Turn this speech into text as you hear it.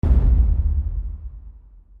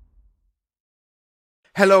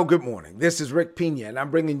Hello, good morning. This is Rick Pina, and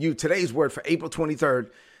I'm bringing you today's word for April 23rd,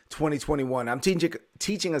 2021. I'm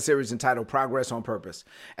teaching a series entitled Progress on Purpose.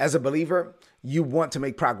 As a believer, you want to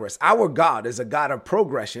make progress. Our God is a God of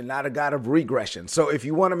progression, not a God of regression. So if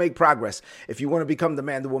you want to make progress, if you want to become the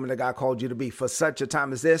man, the woman that God called you to be for such a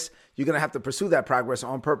time as this, you're going to have to pursue that progress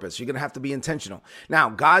on purpose. You're going to have to be intentional. Now,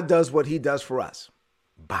 God does what he does for us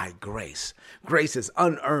by grace. Grace is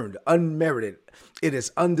unearned, unmerited. It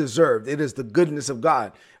is undeserved. It is the goodness of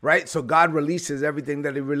God, right? So God releases everything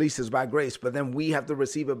that he releases by grace, but then we have to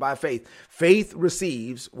receive it by faith. Faith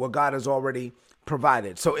receives what God has already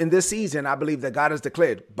provided. So in this season, I believe that God has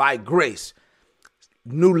declared by grace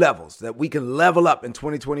new levels, that we can level up in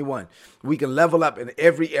 2021. We can level up in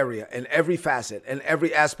every area, in every facet, in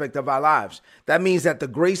every aspect of our lives. That means that the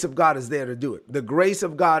grace of God is there to do it. The grace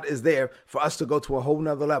of God is there for us to go to a whole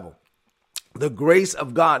nother level. The grace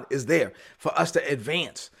of God is there for us to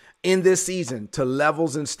advance in this season to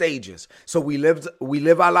levels and stages. So we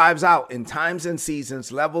live our lives out in times and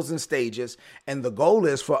seasons, levels and stages. And the goal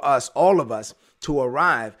is for us, all of us, to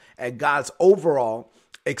arrive at God's overall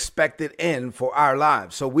expected end for our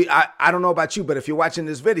lives. So I don't know about you, but if you're watching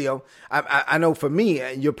this video, I know for me,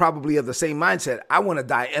 and you're probably of the same mindset, I want to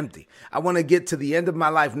die empty. I want to get to the end of my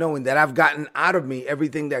life knowing that I've gotten out of me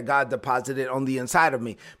everything that God deposited on the inside of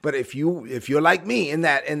me. But if you're like me in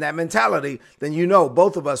that mentality, then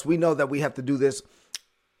both of us, we know that we have to do this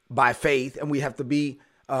by faith, and we have to be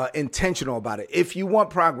intentional about it. If you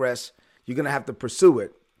want progress, you're going to have to pursue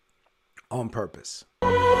it on purpose.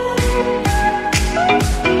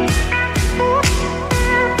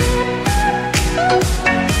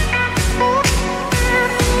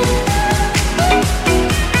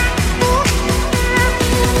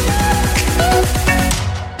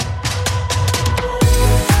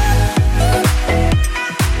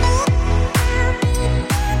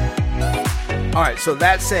 All right, so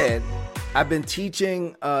that said, I've been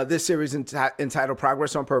teaching this series entitled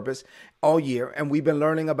Progress on Purpose all year, and we've been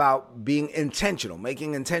learning about being intentional,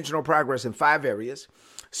 making intentional progress in 5 areas: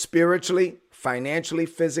 spiritually, financially,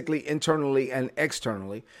 physically, internally, and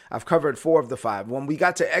externally. I've covered 4 of the 5. When we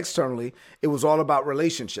got to externally, it was all about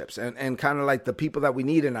relationships and kind of like the people that we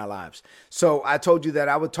need in our lives. So I told you that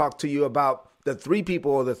I would talk to you about the 3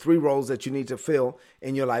 people or the 3 roles that you need to fill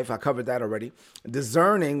in your life. I covered that already.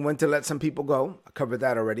 Discerning when to let some people go. I covered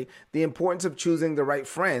that already. The importance of choosing the right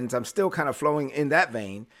friends. I'm still kind of flowing in that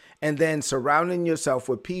vein. And then surrounding yourself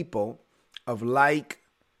with people of like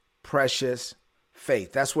precious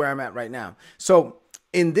faith. That's where I'm at right now. So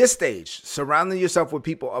in this stage, surrounding yourself with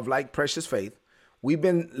people of like precious faith, we've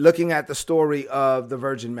been looking at the story of the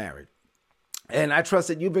Virgin Mary. And I trust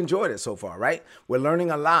that you've enjoyed it so far, right? We're learning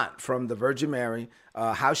a lot from the Virgin Mary,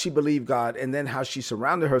 how she believed God, and then how she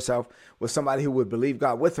surrounded herself with somebody who would believe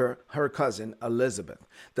God with her cousin, Elizabeth.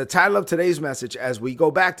 The title of today's message, as we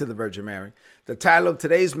go back to the Virgin Mary, the title of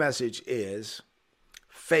today's message is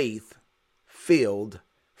Faith-Filled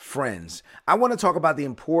Friends. I want to talk about the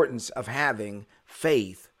importance of having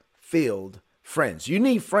faith-filled friends. You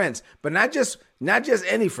need friends, but not just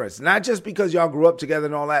any friends, not just because y'all grew up together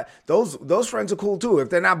and all that. Those friends are cool too. If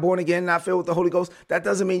they're not born again, not filled with the Holy Ghost, that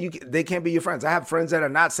doesn't mean they can't be your friends. I have friends that are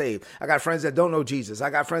not saved. I got friends that don't know Jesus. I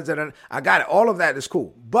got friends I got it. All of that is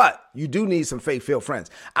cool, but you do need some faith-filled friends.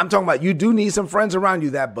 I'm talking about you do need some friends around you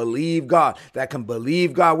that believe God, that can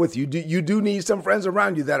believe God with you. You do need some friends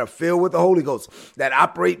around you that are filled with the Holy Ghost, that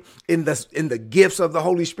operate in the gifts of the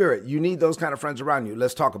Holy Spirit. You need those kind of friends around you.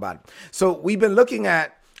 Let's talk about it. So we've been looking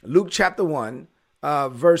at Luke chapter 1,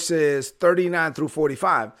 verses 39 through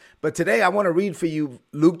 45. But today I want to read for you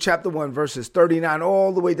Luke chapter 1, verses 39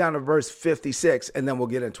 all the way down to verse 56, and then we'll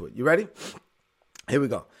get into it. You ready? Here we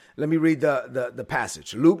go. Let me read the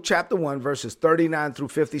passage. Luke chapter 1, verses 39 through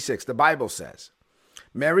 56. The Bible says,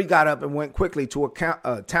 Mary got up and went quickly to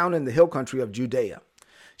a town in the hill country of Judea.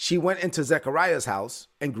 She went into Zechariah's house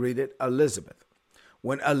and greeted Elizabeth.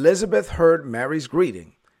 When Elizabeth heard Mary's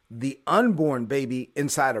greeting, the unborn baby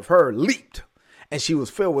inside of her leaped, and she was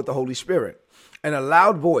filled with the Holy Spirit. In a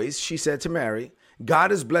loud voice, she said to Mary,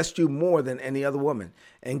 God has blessed you more than any other woman,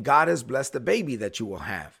 and God has blessed the baby that you will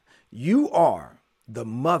have. You are the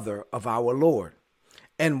mother of our Lord.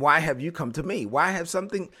 And why have you come to me? Why have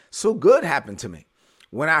something so good happened to me?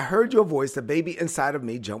 When I heard your voice, the baby inside of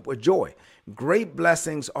me jumped with joy. Great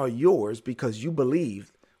blessings are yours because you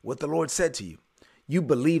believed what the Lord said to you. You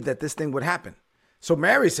believed that this thing would happen. So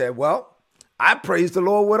Mary said, well, I praise the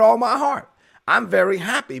Lord with all my heart. I'm very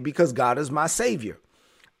happy because God is my Savior.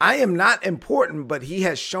 I am not important, but he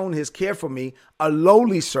has shown his care for me, a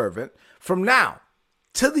lowly servant, from now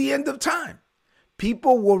to the end of time.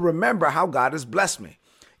 People will remember how God has blessed me.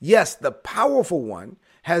 Yes, the powerful one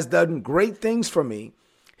has done great things for me.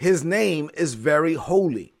 His name is very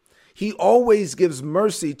holy. He always gives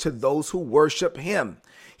mercy to those who worship him.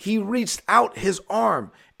 He reached out his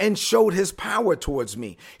arm and showed his power towards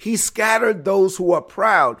me. He scattered those who are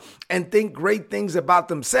proud and think great things about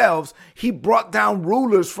themselves. He brought down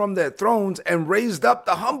rulers from their thrones and raised up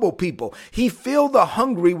the humble people. He filled the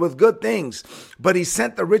hungry with good things, but he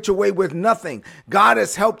sent the rich away with nothing. God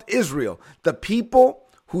has helped Israel, the people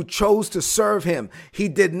who chose to serve him. He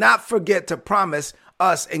did not forget to promise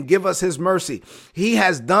us and give us his mercy. He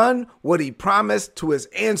has done what he promised to his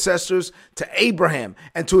ancestors, to Abraham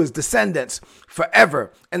and to his descendants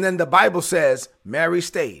forever. And then the Bible says Mary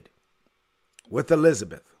stayed with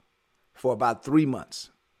Elizabeth for about 3 months,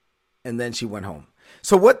 and then she went home.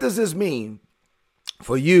 So what does this mean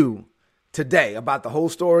for you today about the whole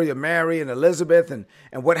story of Mary and Elizabeth and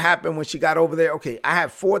what happened when she got over there? Okay, I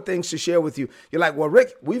have 4 things to share with you. You're like, well,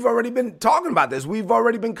 Rick, we've already been talking about this. We've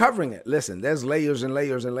already been covering it. Listen, there's layers and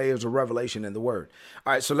layers and layers of revelation in the word.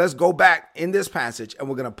 All right, so let's go back in this passage and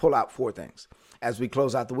we're going to pull out 4 things as we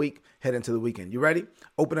close out the week, head into the weekend. You ready?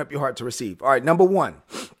 Open up your heart to receive. All right, number 1,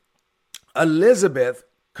 Elizabeth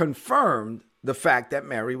confirmed the fact that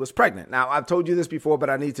Mary was pregnant. Now, I've told you this before,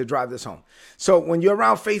 but I need to drive this home. So when you're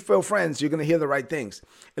around faith-filled friends, you're going to hear the right things.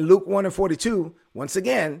 In Luke 1:42, once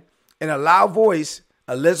again, in a loud voice,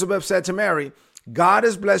 Elizabeth said to Mary, God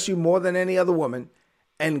has blessed you more than any other woman,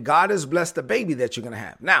 and God has blessed the baby that you're going to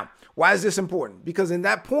have. Now, why is this important? Because in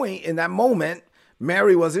that point, in that moment,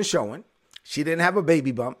 Mary wasn't showing. She didn't have a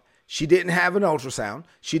baby bump. She didn't have an ultrasound.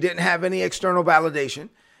 She didn't have any external validation.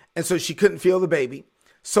 And so she couldn't feel the baby.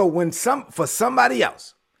 So for somebody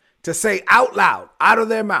else to say out loud, out of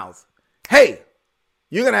their mouth, hey,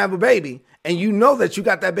 you're going to have a baby, and you know that you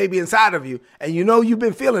got that baby inside of you, and you know you've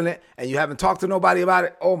been feeling it, and you haven't talked to nobody about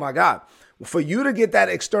it. Oh my God. For you to get that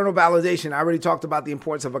external validation, I already talked about the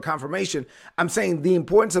importance of a confirmation. I'm saying the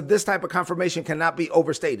importance of this type of confirmation cannot be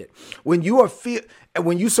overstated. When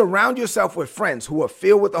you surround yourself with friends who are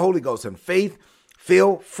filled with the Holy Ghost and faith,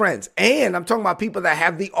 filled friends. And I'm talking about people that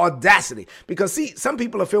have the audacity, because see, some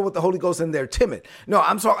people are filled with the Holy Ghost and they're timid. No,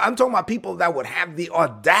 I'm talking about people that would have the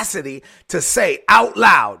audacity to say out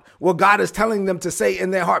loud what God is telling them to say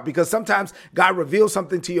in their heart, because sometimes God reveals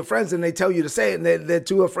something to your friends and they tell you to say it and they're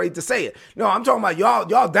too afraid to say it. No, I'm talking about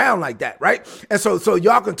y'all down like that, right? And so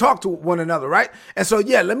y'all can talk to one another, right? And so,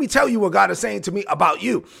 yeah, let me tell you what God is saying to me about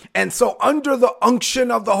you. And so under the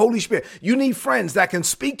unction of the Holy Spirit, you need friends that can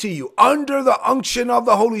speak to you under the unction of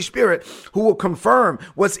the Holy Spirit, who will confirm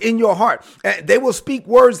what's in your heart. They will speak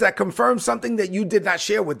words that confirm something that you did not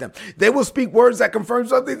share with them. They will speak words that confirm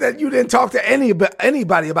something that you didn't talk to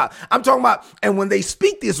anybody about. I'm talking about, and when they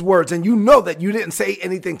speak these words and you know that you didn't say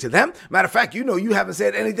anything to them, matter of fact, you know you haven't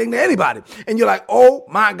said anything to anybody, and you're like, oh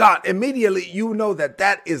my God, immediately you know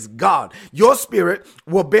that is God. Your spirit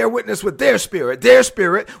will bear witness with their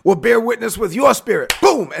spirit will bear witness with your spirit.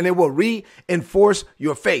 Boom, and it will reinforce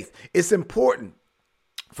your faith. It's important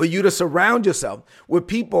for you to surround yourself with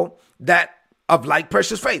people that of like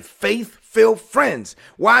precious faith-filled friends.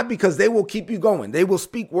 Why? Because they will keep you going. They will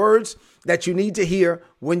speak words that you need to hear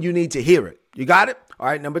when you need to hear it. You got it? All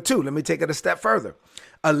right, number 2, let me take it a step further.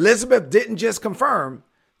 Elizabeth didn't just confirm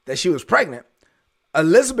that she was pregnant.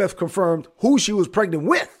 Elizabeth confirmed who she was pregnant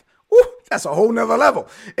with. Ooh, that's a whole nother level.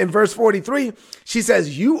 In verse 43, she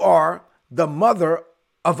says, you are the mother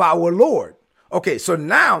of our Lord. Okay, so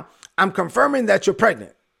now I'm confirming that you're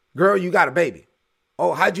pregnant. Girl, you got a baby.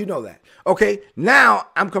 Oh, how'd you know that? Okay, now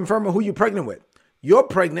I'm confirming who you're pregnant with. You're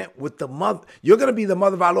pregnant with the mother. You're going to be the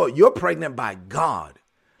mother of our Lord. You're pregnant by God.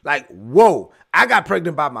 Like, whoa, I got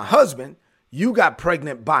pregnant by my husband. You got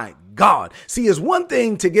pregnant by God. See, it's one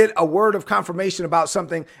thing to get a word of confirmation about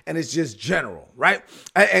something and it's just general, right?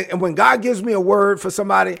 And when God gives me a word for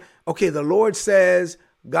somebody, okay, the Lord says,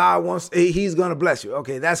 he's going to bless you.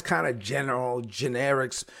 Okay, that's kind of general,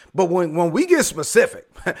 generics. But when we get specific,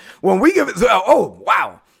 when we give it, oh,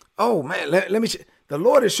 wow. Oh, man, let me, the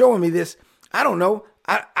Lord is showing me this. I don't know.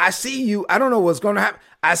 I see you. I don't know what's going to happen.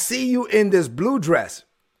 I see you in this blue dress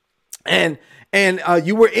and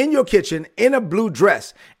you were in your kitchen in a blue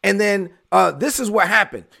dress. And then this is what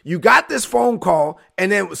happened. You got this phone call.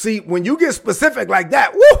 And then see, when you get specific like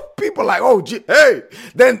that, woo, people are like, oh, gee, hey,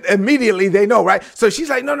 then immediately they know, right? So she's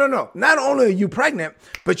like, no. Not only are you pregnant,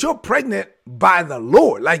 but you're pregnant by the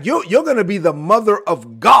Lord. Like you're going to be the mother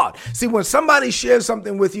of God. See, when somebody shares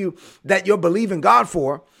something with you that you're believing God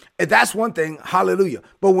for, that's one thing. Hallelujah.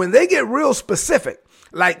 But when they get real specific,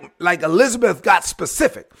 like Elizabeth got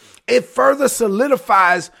specific, it further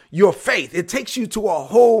solidifies your faith. It takes you to a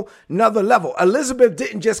whole nother level. Elizabeth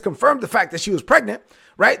didn't just confirm the fact that she was pregnant,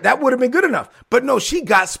 right? That would have been good enough. But no, she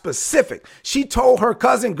got specific. She told her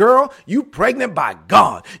cousin, girl, you pregnant by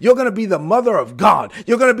God. You're going to be the mother of God.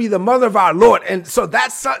 You're going to be the mother of our Lord. And so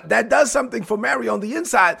that does something for Mary on the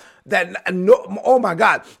inside oh my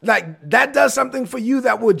God, like that does something for you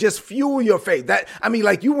that would just fuel your faith.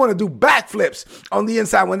 Like you want to do backflips on the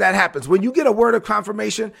inside when that happens. When you get a word of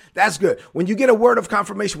confirmation, that's good. When you get a word of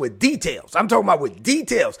confirmation with details, I'm talking about with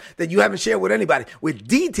details that you haven't shared with anybody, with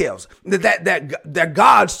details that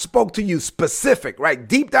God spoke to you specific, right?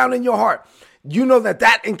 Deep down in your heart. You know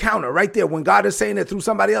that encounter right there, when God is saying it through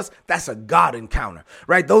somebody else, that's a God encounter,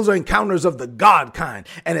 right? Those are encounters of the God kind.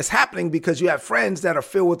 And it's happening because you have friends that are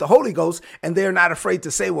filled with the Holy Ghost and they're not afraid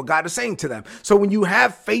to say what God is saying to them. So when you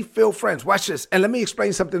have faith-filled friends, watch this. And let me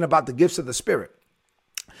explain something about the gifts of the Spirit.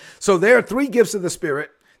 So there are 3 gifts of the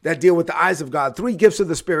Spirit that deal with the eyes of God, 3 gifts of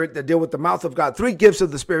the Spirit that deal with the mouth of God, 3 gifts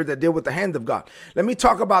of the Spirit that deal with the hand of God. Let me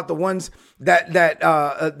talk about the ones that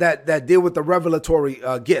deal with the revelatory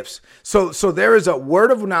gifts. So there is a word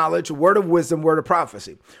of knowledge, word of wisdom, word of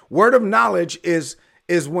prophecy. Word of knowledge is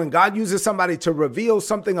when God uses somebody to reveal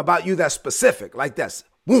something about you that's specific, like this.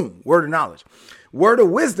 Boom, word of knowledge. Word of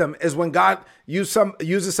wisdom is when God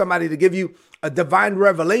uses somebody to give you a divine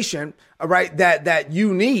revelation, right, that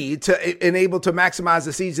you need to enable to maximize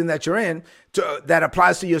the season that you're in, that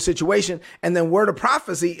applies to your situation. And then word of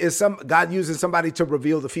prophecy is God using somebody to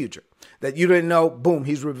reveal the future that you didn't know. Boom,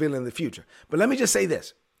 he's revealing the future. But let me just say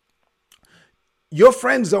this. Your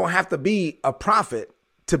friends don't have to be a prophet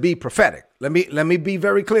to be prophetic. Let me be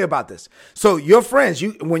very clear about this. So your friends,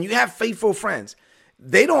 when you have faithful friends,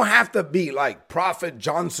 they don't have to be like Prophet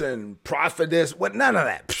Johnson, prophetess, none of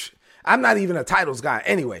that. Psh, I'm not even a titles guy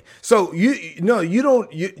anyway. So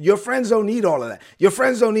your friends don't need all of that. Your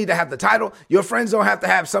friends don't need to have the title. Your friends don't have to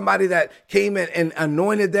have somebody that came in and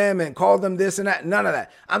anointed them and called them this and that. None of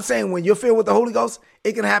that. I'm saying when you're filled with the Holy Ghost,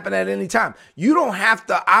 it can happen at any time. You don't have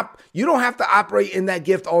to operate in that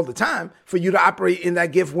gift all the time for you to operate in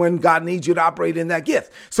that gift when God needs you to operate in that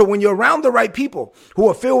gift. So when you're around the right people who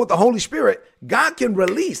are filled with the Holy Spirit, God can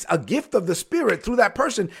release a gift of the Spirit through that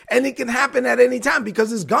person, and it can happen at any time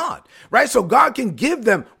because it's God, right? So God can give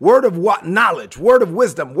them word of knowledge, word of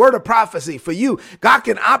wisdom, word of prophecy for you. God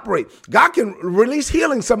can operate. God can release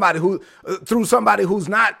healing through somebody who's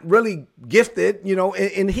not really gifted,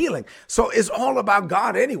 in healing. So it's all about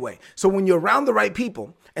God anyway. So when you're around the right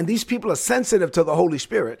people, and these people are sensitive to the Holy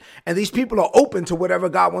Spirit, and these people are open to whatever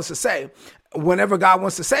God wants to say, whenever God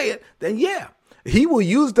wants to say it, then yeah, he will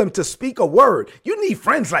use them to speak a word. You need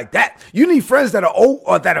friends like that. You need friends that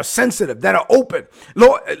are sensitive, that are open.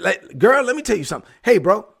 Lord, girl, let me tell you something. Hey,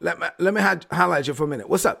 bro, let me highlight you for a minute.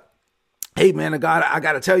 What's up? Hey, man of God, I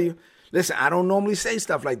got to tell you, listen, I don't normally say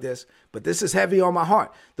stuff like this, but this is heavy on my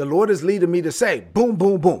heart. The Lord is leading me to say boom,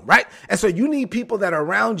 boom, boom, right? And so you need people that are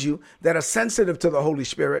around you that are sensitive to the Holy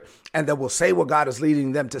Spirit and that will say what God is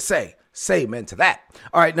leading them to say. Say amen to that.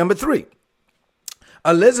 All right, number 3.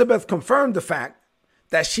 Elizabeth confirmed the fact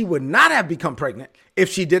that she would not have become pregnant if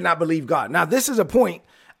she did not believe God. Now, this is a point.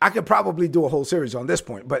 I could probably do a whole series on this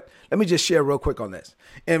point, but let me just share real quick on this.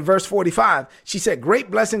 In verse 45, she said, great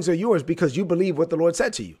blessings are yours because you believe what the Lord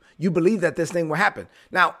said to you. You believe that this thing will happen.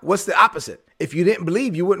 Now, what's the opposite? If you didn't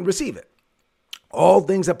believe, you wouldn't receive it. All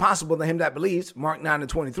things are possible to him that believes. Mark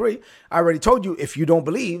 9:23. I already told you, if you don't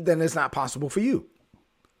believe, then it's not possible for you.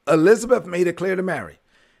 Elizabeth made it clear to Mary,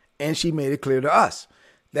 and she made it clear to us,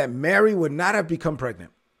 that Mary would not have become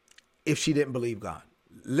pregnant if she didn't believe God.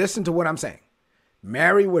 Listen to what I'm saying.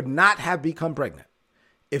 Mary would not have become pregnant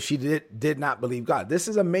if she did not believe God. This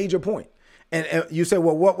is a major point. And you say,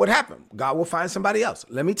 well, what would happen? God will find somebody else.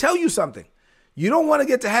 Let me tell you something. You don't want to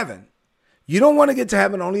get to heaven. You don't want to get to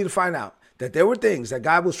heaven only to find out that there were things that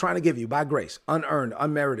God was trying to give you by grace, unearned,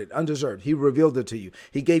 unmerited, undeserved. He revealed it to you.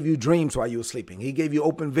 He gave you dreams while you were sleeping. He gave you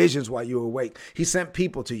open visions while you were awake. He sent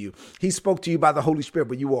people to you. He spoke to you by the Holy Spirit,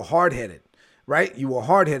 but you were hard-headed, right? You were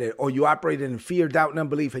hard-headed, or you operated in fear, doubt, and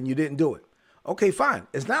unbelief, and you didn't do it. Okay, fine.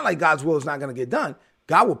 It's not like God's will is not going to get done.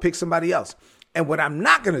 God will pick somebody else. And what I'm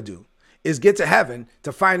not going to do is get to heaven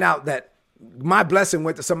to find out that my blessing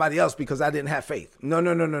went to somebody else because I didn't have faith.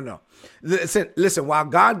 No. Listen, while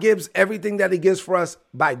God gives everything that he gives for us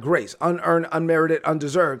by grace, unearned, unmerited,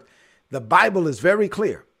 undeserved, the Bible is very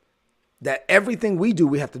clear that everything we do,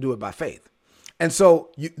 we have to do it by faith. And so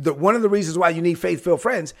one of the reasons why you need faith-filled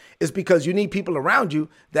friends is because you need people around you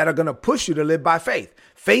that are going to push you to live by faith.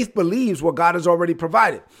 Faith believes what God has already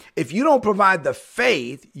provided. If you don't provide the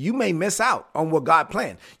faith, you may miss out on what God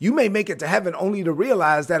planned. You may make it to heaven only to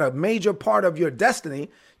realize that a major part of your destiny,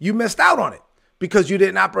 you missed out on it because you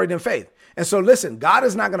didn't operate in faith. And so listen, God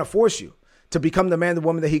is not going to force you to become the man, the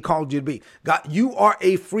woman that he called you to be. God, you are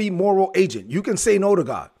a free moral agent. You can say no to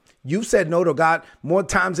God. You've said no to God more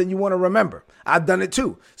times than you want to remember. I've done it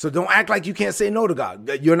too. So don't act like you can't say no to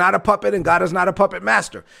God. You're not a puppet and God is not a puppet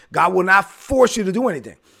master. God will not force you to do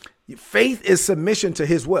anything. Faith is submission to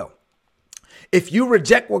his will. If you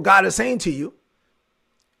reject what God is saying to you,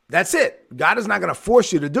 that's it. God is not going to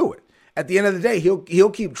force you to do it. At the end of the day, he'll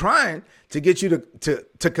keep trying to get you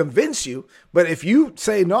to convince you. But if you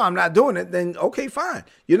say, no, I'm not doing it, then okay, fine.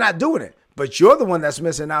 You're not doing it. But you're the one that's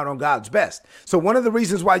missing out on God's best. So one of the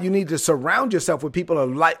reasons why you need to surround yourself with people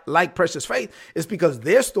of like Precious Faith is because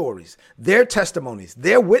their stories, their testimonies,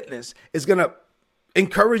 their witness is going to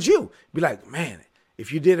encourage you. Be like, man,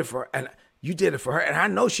 if you did it for, and you did it for her, and I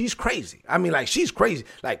know she's crazy. I mean, like, she's crazy,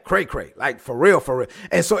 like cray, like for real.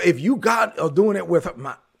 And so if you, God, are doing it with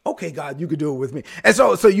her, okay, God, you could do it with me. And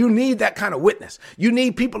so you need that kind of witness. You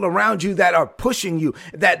need people around you that are pushing you,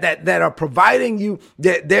 that are providing you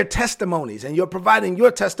their testimonies, and you're providing your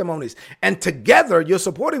testimonies. And together you're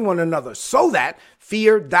supporting one another so that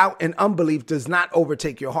fear, doubt, and unbelief does not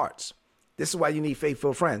overtake your hearts. This is why you need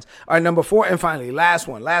faithful friends. All right, number 4, and finally, last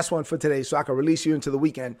one for today, so I can release you into the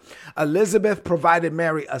weekend. Elizabeth provided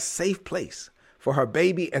Mary a safe place for her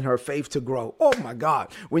baby and her faith to grow. Oh my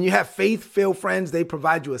God. When you have faith-filled friends, they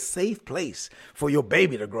provide you a safe place for your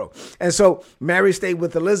baby to grow. And so Mary stayed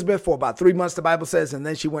with Elizabeth for about 3 months, the Bible says, and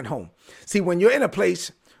then she went home. See, when you're in a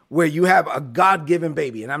place where you have a God-given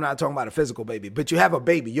baby, and I'm not talking about a physical baby, but you have a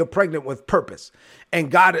baby, you're pregnant with purpose, and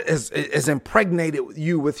God has impregnated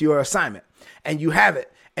you with your assignment, and you have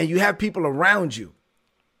it, and you have people around you.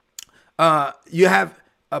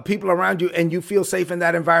 People around you, and you feel safe in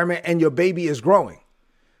that environment, and your baby is growing.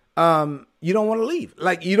 You don't want to leave.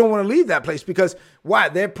 Like, you don't want to leave that place because why?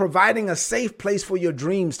 They're providing a safe place for your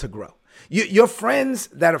dreams to grow. Your friends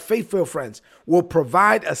that are faithful friends will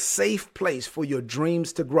provide a safe place for your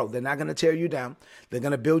dreams to grow. They're not going to tear you down. They're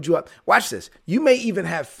going to build you up. Watch this. You may even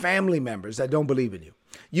have family members that don't believe in you.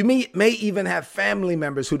 You may even have family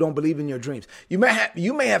members who don't believe in your dreams. You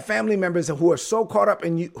may have family members who are so caught up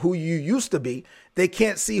in you, who you used to be, they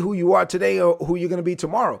can't see who you are today or who you're going to be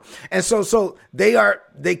tomorrow. And so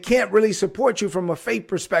they can't really support you from a faith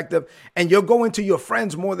perspective, and you're going to your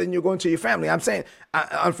friends more than you're going to your family. I'm saying,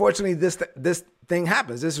 unfortunately, this thing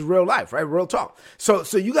happens. This is real life, right? Real talk. So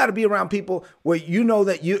you got to be around people where you know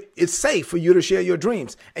that it's safe for you to share your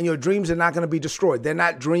dreams, and your dreams are not going to be destroyed. They're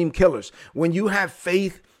not dream killers. When you have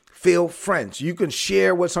faith-filled friends, you can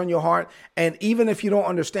share what's on your heart, and even if you don't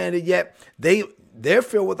understand it yet, they're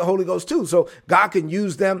filled with the Holy Ghost too. So God can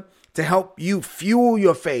use them to help you fuel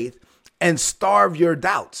your faith and starve your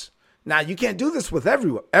doubts. Now, you can't do this with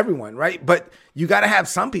everyone, right? But you got to have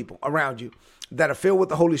some people around you that are filled with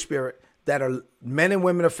the Holy Spirit, that are men and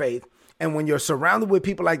women of faith. And when you're surrounded with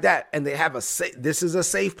people like that, and they have this is a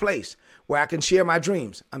safe place where I can share my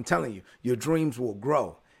dreams, I'm telling you, your dreams will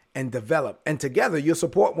grow and develop, and together you'll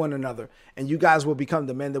support one another, and you guys will become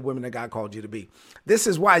the men and women that God called you to be. This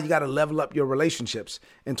is why you got to level up your relationships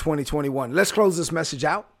in 2021. Let's close this message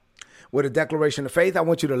out with a declaration of faith. I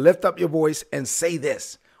want you to lift up your voice and say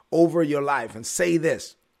this over your life, and say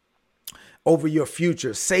this over your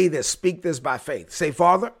future. Say this, speak this by faith. Say,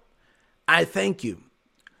 Father, I thank you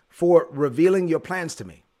for revealing your plans to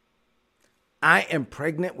me. I am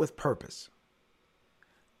pregnant with purpose.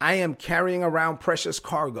 I am carrying around precious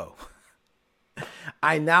cargo.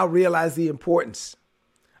 I now realize the importance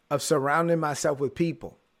of surrounding myself with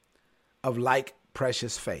people of like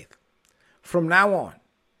precious faith. From now on,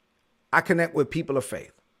 I connect with people of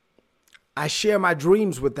faith. I share my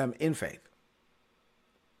dreams with them in faith.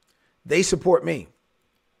 They support me,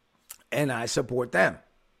 and I support them.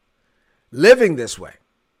 Living this way,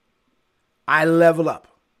 I level up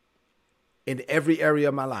in every area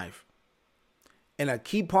of my life. And a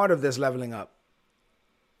key part of this leveling up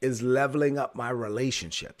is leveling up my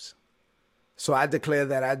relationships. So I declare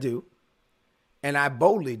that I do. And I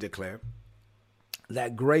boldly declare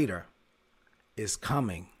that greater is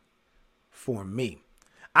coming for me.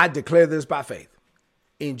 I declare this by faith.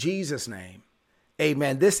 In Jesus' name,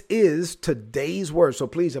 amen. This is today's word. So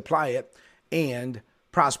please apply it and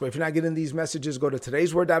prosper. If you're not getting these messages, go to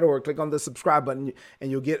todaysword.org, click on the subscribe button,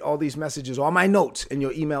 and you'll get all these messages, all my notes in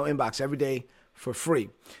your email inbox every day for free.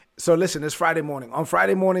 So listen, it's Friday morning. On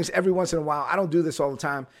Friday mornings, every once in a while, I don't do this all the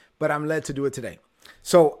time, but I'm led to do it today.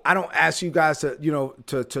 So I don't ask you guys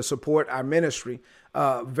to support our ministry.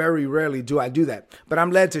 Very rarely do I do that, but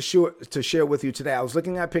I'm led to share with you today. I was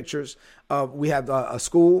looking at pictures of, we have a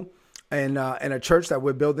school in a church that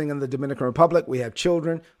we're building in the Dominican Republic. We have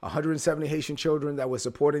children, 170 Haitian children that we're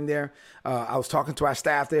supporting there. I was talking to our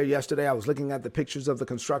staff there yesterday. I was looking at the pictures of the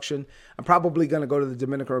construction. I'm probably going to go to the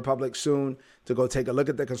Dominican Republic soon to go take a look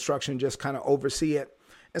at the construction, just kind of oversee it.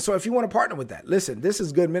 And so if you want to partner with that, listen, this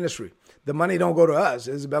is good ministry. The money don't go to us.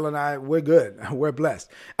 Isabel and I, we're good. We're blessed.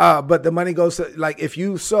 But the money goes to, like, if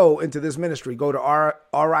you sow into this ministry, go to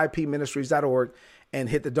ripministries.org and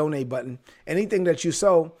hit the donate button. Anything that you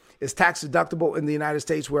sow is tax deductible in the United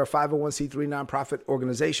States. We're a 501c3 nonprofit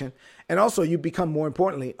organization. And also you become, more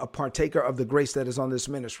importantly, a partaker of the grace that is on this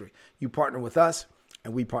ministry. You partner with us,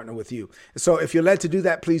 and we partner with you. So if you're led to do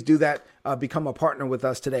that, please do that. Become a partner with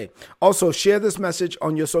us today. Also, share this message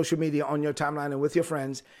on your social media, on your timeline, and with your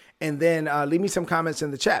friends. And then leave me some comments in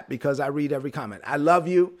the chat, because I read every comment. I love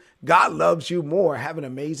you. God loves you more. Have an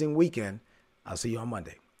amazing weekend. I'll see you on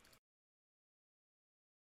Monday.